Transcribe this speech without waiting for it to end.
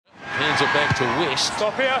it back to West.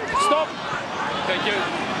 Stop here. Stop. Thank you.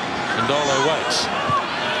 Ndolo waits.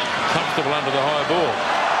 Comfortable under the high ball.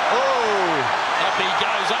 Oh! Up he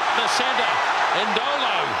goes, up the centre.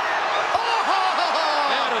 Ndolo.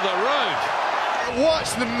 Out of the road.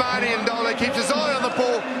 Watch the mighty Ndolo, keeps his eye on the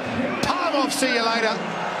ball. Palm off, see you later.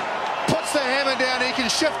 Puts the hammer down, he can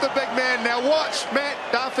shift the big man. Now watch Matt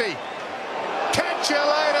Duffy. Catch you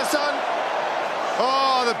later, son.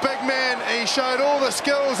 Oh, the big man, he showed all the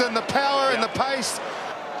skills and the power and the pace.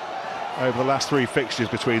 Over the last three fixtures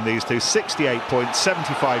between these two, 68 points,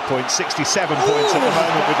 75 points, 67 points at the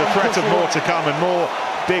moment, with the threat of more to come and more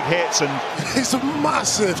big hits. And it's a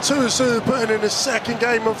massive 2-2 putting in the second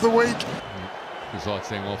game of the week. His right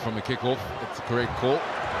thing off from a kick-off. It's the correct call.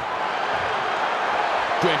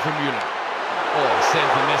 Great from Muller. Oh,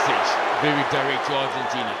 sends the message. Very direct to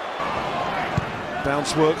Argentina.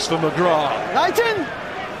 Bounce works for McGrath. Leighton!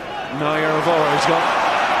 Nayaravoro's got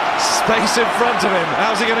space in front of him.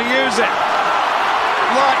 How's he going to use it?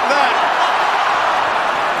 Like that.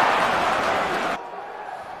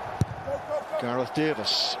 Gareth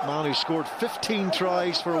Davis, man who scored 15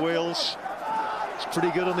 tries for Wales. It's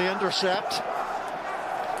pretty good on the intercept.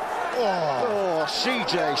 Oh,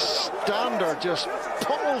 CJ Stander just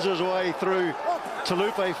pummels his way through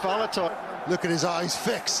Taulupe Faletau. Look at his eyes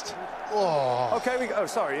fixed. Oh. Okay, we go. Oh,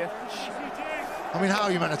 sorry, yeah. I mean, how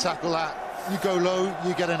are you meant to tackle that? You go low,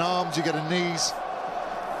 you get in arms, you get in knees.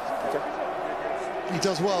 Okay. He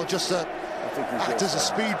does well just to act as a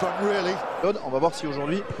speed bump, really. On va voir si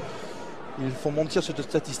aujourd'hui ils font mentir cette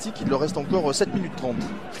statistique. Il leur reste encore 7 minutes 30.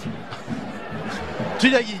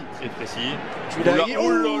 Tulagi. C'est précis. Tulagi. Oh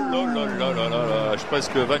là. Je pense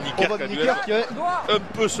que Van Niekerk a dû être un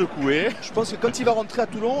peu secoué. Je pense que quand il va rentrer à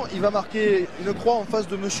Toulon, il va marquer une croix en face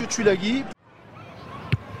de Monsieur Tulagi.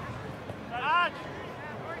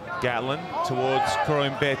 Gatlin towards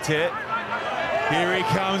Kroenbete. Here he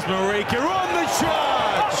comes, Marika on the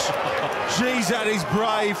charge! Geez, that is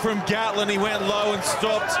brave from Gatlin. He went low and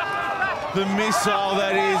stopped the missile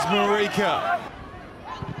that is Marika.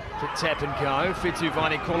 To tap and go. Fitu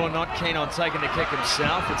Vainikolo not keen on taking the kick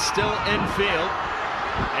himself. It's still infield.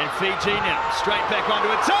 And Fiji now straight back onto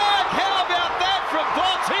attack. How about that from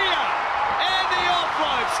Bontia? And the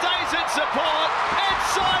offload stays in support.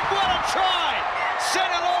 Inside, what a try!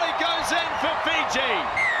 Senaloli goes in for Fiji.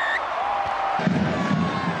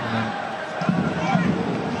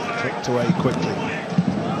 kicked away quickly.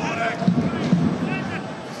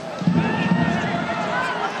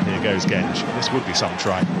 Here goes Genge. This would be some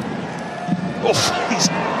try. Oh, he's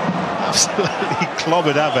absolutely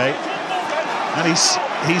clobbered Abe. And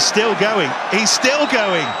he's still going. He's still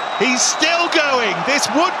going. He's still going. This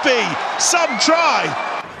would be some try.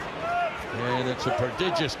 And it's a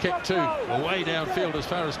prodigious kick too, away downfield as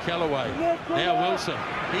far as Callaway. Now Wilson.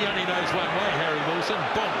 He only knows one way, Harry Wilson.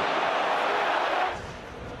 Boom.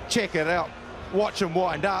 Check it out. Watch him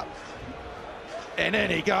wind up. And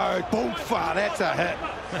in he goes. Boom, far. That's a hit.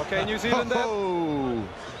 Okay, New Zealand there. Oh.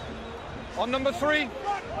 On number 3.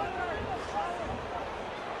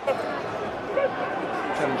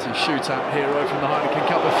 Penalty shootout hero from the Heineken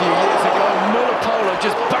Cup a few years ago. Muller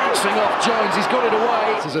just bouncing off Jones. He's got it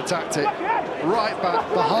away. This is a tactic. Right back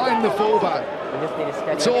behind the fullback.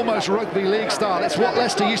 It's almost rugby league style. It's what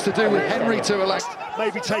Leicester used to do with Henry Tuilagi.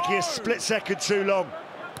 Maybe taking a split second too long.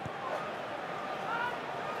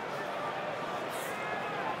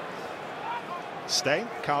 Steyn,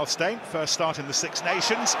 Carl Steyn, first start in the Six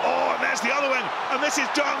Nations. Oh, and there's the other one. And this is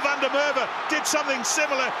John van der Merwe. Did something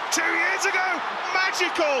similar 2 years ago.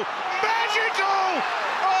 Magical! Magical!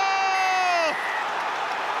 Oh!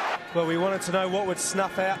 Well, we wanted to know what would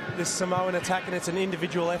snuff out this Samoan attack, and it's an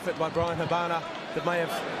individual effort by Brian Habana that may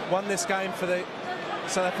have won this game for the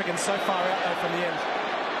South Africans so far out though from the end.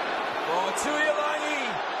 Oh, Tuilagi!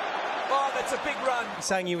 Oh, that's a big run.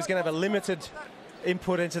 Saying he was going to have a limited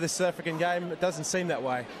input into this South African game. It doesn't seem that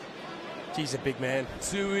way. He's a big man.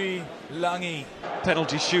 Tuilagi.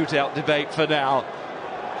 Penalty shootout debate for now.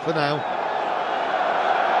 For now.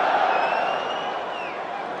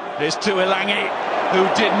 Here's Tuilagi, who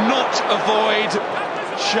did not avoid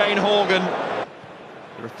Shane Horgan.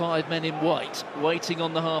 There are 5 men in white, waiting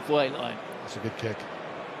on the halfway line. That's a good kick.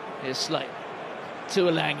 Here's Slate.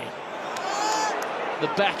 Tuilagi. The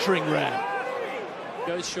battering ram.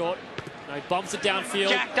 Goes short. No, he bumps it downfield.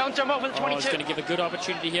 Jack, don't jump over the 22. Oh, he's going to give a good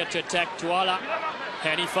opportunity here to attack Tuala.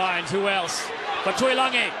 Can he find who else? But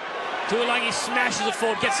Tuilagi. Tuilagi smashes it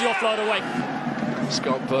forward, gets the offload away.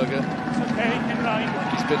 Scott Berger.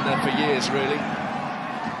 He's been there for years, really.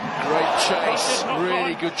 Great chase,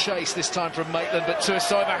 really good chase this time from Maitland, but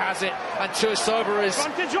Tuisova has it, and Tuisova is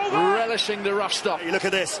relishing the rough stuff. You look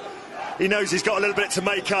at this. he knows he's got a little bit to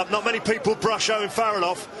make up. Not many people brush Owen Farrell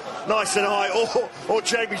off nice and high, or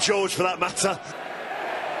Jamie George for that matter.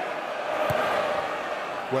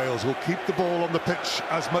 Wales will keep the ball on the pitch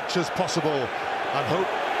as much as possible and hope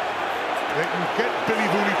they can get Billy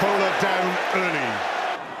Vunipola down early.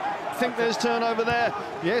 I think there's turnover there.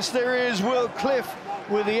 Yes, there is. Will Cliff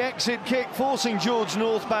with the exit kick, forcing George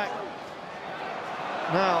North back.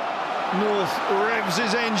 Now, North revs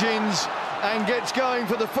his engines and gets going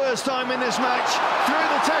for the first time in this match. Through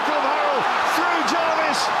the tackle of Harrell, through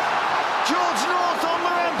Jarvis. George North on the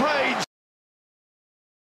rampage.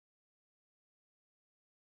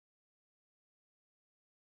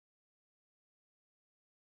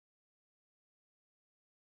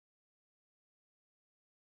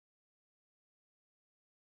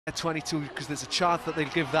 At 22, because there's a chance that they'll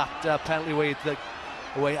give that penalty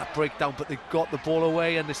away at breakdown, but they got the ball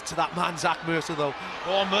away, and it's to that man Zach Mercer though.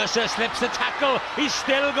 Oh, Mercer slips the tackle. He's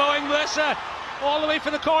still going, Mercer, all the way for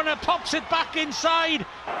the corner, pops it back inside.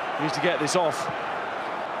 He needs to get this off.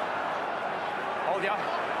 Hold ya.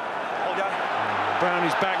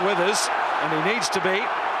 Brownie's back with us, and he needs to be,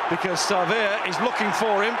 because Surveyor is looking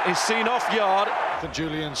for him. He's seen off Yard. For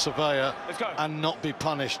Julian Surveyor and not be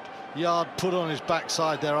punished. Yard put on his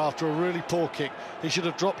backside there after a really poor kick. He should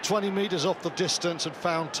have dropped 20 metres off the distance and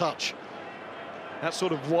found touch. That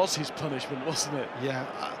sort of was his punishment, wasn't it? Yeah.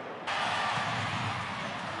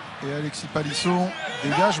 Et Alexis Palisson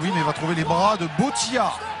dégage, oui, mais va trouver les bras de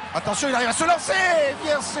Botia. Attention, il arrive à se lancer,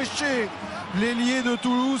 vient sécher l'ailier de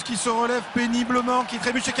Toulouse qui se relève péniblement, qui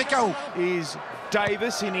trébuche chez Kekao. Is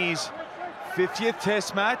Davis in his 50th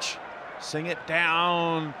Test match. Sing it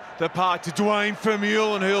down the park to Dwayne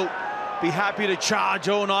Vermeulen, and he'll be happy to charge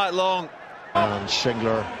all night long. And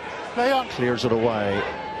Shingler clears it away.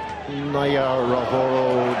 Naya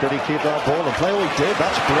Ravoro, did he keep that ball and play? Oh, he did.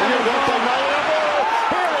 That's brilliant.